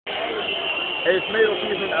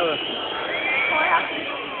Wismut Aue.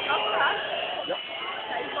 Ja.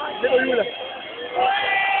 Midterhjulet.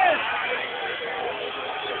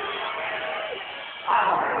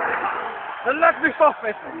 Dan laat mich toch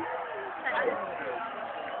festen.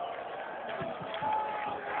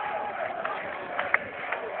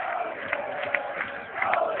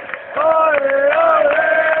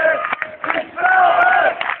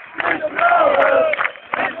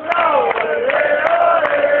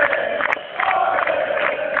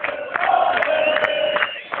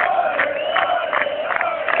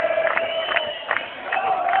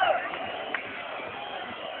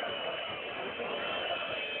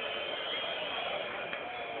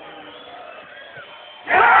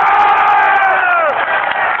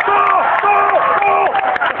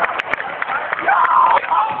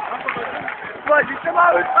 Ziet hem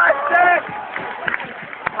uit, 50!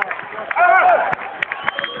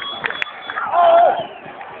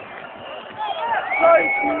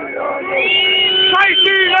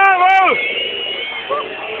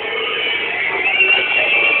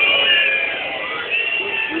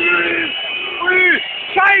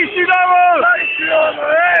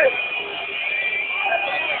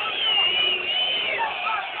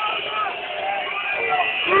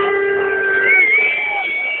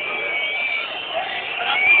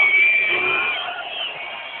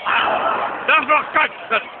 Das war ganz,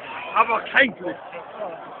 aber kein Glück.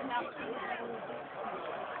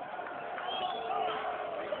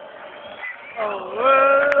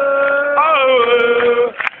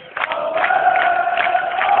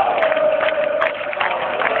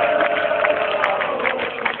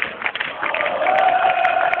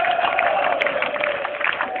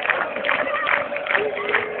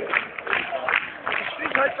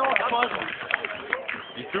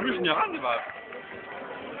 Die Kübelchen ja ran, war.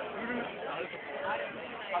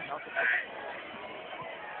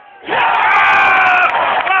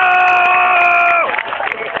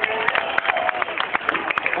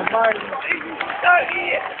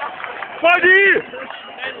 Body!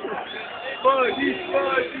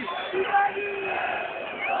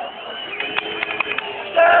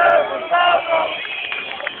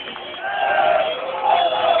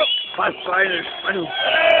 Was für eine Spannung!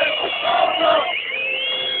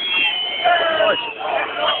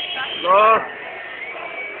 So!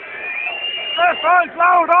 Das war ein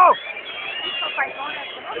Laut auf!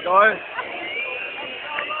 Egal!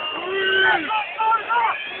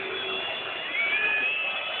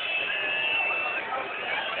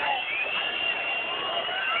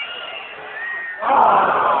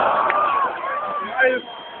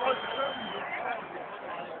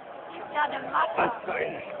 Ja, der macht Was für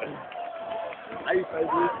eine Spannung!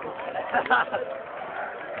 Eifersucht!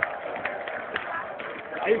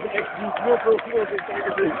 Eifersucht nur so viel, dass ich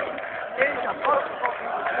denke,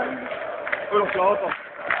 oder Schlaufer.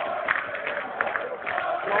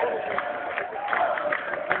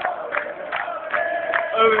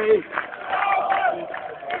 Okay.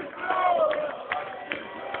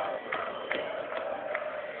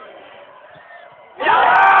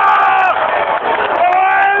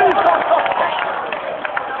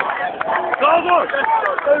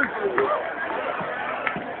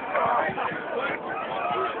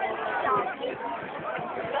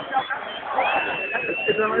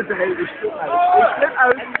 Is er een hele stuk uit. Ik flip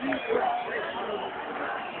uit.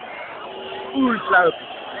 Oeh, sluit.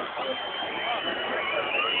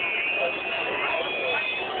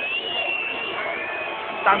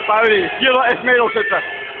 Dank Pauli. Hier nog echt mee zitten.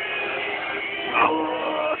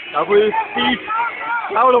 Nou goed, Piet.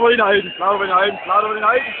 Laten we er weer naar huis. Laten we naar huis. Laten we naar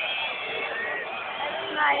huis.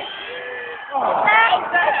 Nee.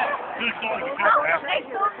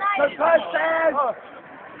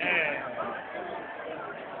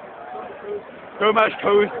 Thomas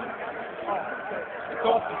Koos.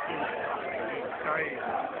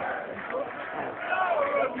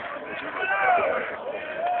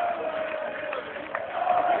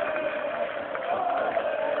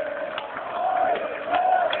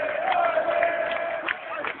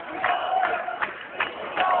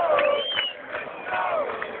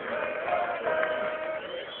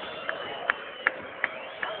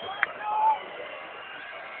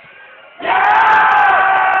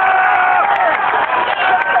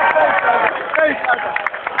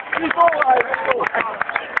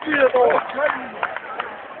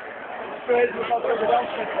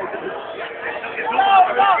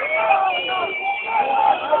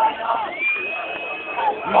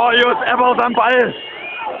 Marius Ebbers am Ball.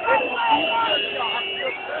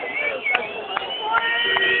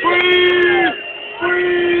 Hui!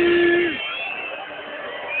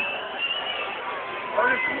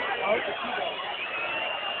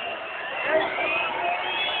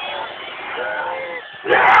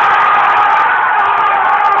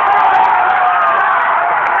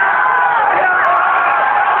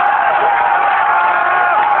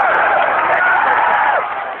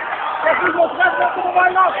 noch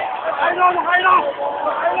einer! Noch einer!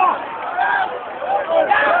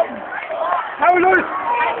 Paulus!